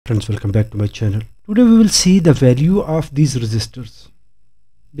friends, welcome back to my channel. Today we will see the value of these resistors.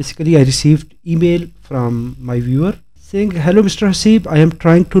 Basically, I received email from my viewer saying, "Hello Mr. Haseeb, I am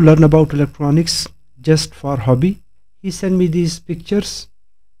trying to learn about electronics just for hobby." He sent me these pictures.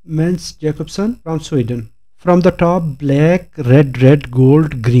 Mans Jacobson from Sweden. From the top, black, red,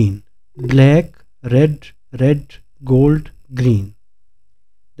 gold, green. Black, red, gold, green.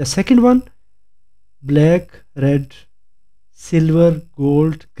 The second one, black, red, silver,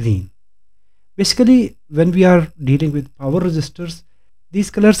 gold, green. Basically, when we are dealing with power resistors, these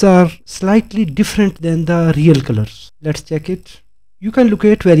colors are slightly different than the real colors. Let's check it. You can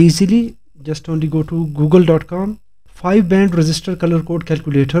locate very easily. Just only go to google.com. 5-band resistor color code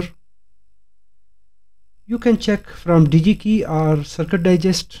calculator. You can check from DigiKey or Circuit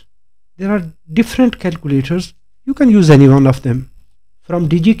Digest. There are different calculators. You can use any one of them. From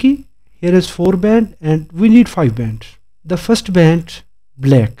DigiKey, here is 4-band and we need 5-band. The first band,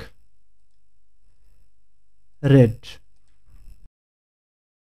 black, red,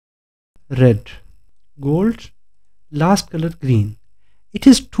 gold, last color green. It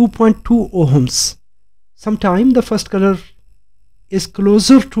is 2.2 ohms. Sometimes the first color is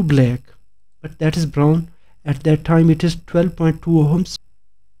closer to black, but that is brown. At that time it is 12.2 ohms.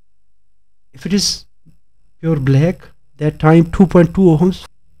 If it is pure black, that time 2.2 ohms.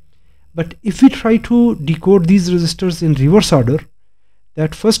 But if we try to decode these resistors in reverse order,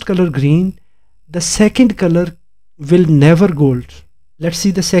 that first color green, the second color will never gold. Let's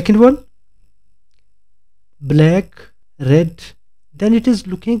see the second one. Black, red, then it is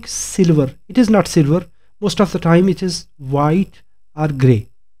looking silver. It is not silver. Most of the time it is white or gray.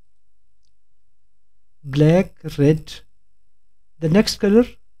 Black, red, the next color,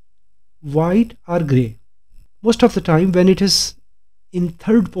 white or gray. Most of the time when it is in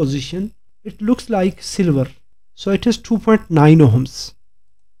third position, it looks like silver. So it is 2.9 ohms.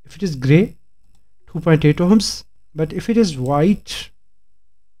 If it is gray, 2.8 ohms. But if it is white,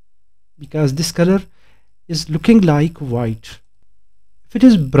 because this color is looking like white. If it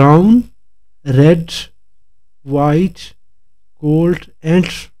is brown, red, white, gold and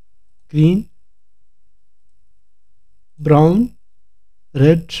green, brown,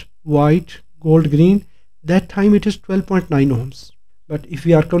 red, white, gold, green, that time it is 12.9 ohms. But if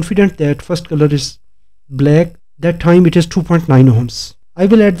we are confident that first color is black, that time it is 2.9 ohms. I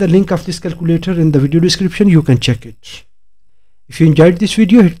will add the link of this calculator in the video description. You can check it. If you enjoyed this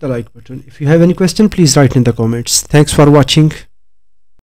video, hit the like button. If you have any question, please write in the comments. Thanks for watching.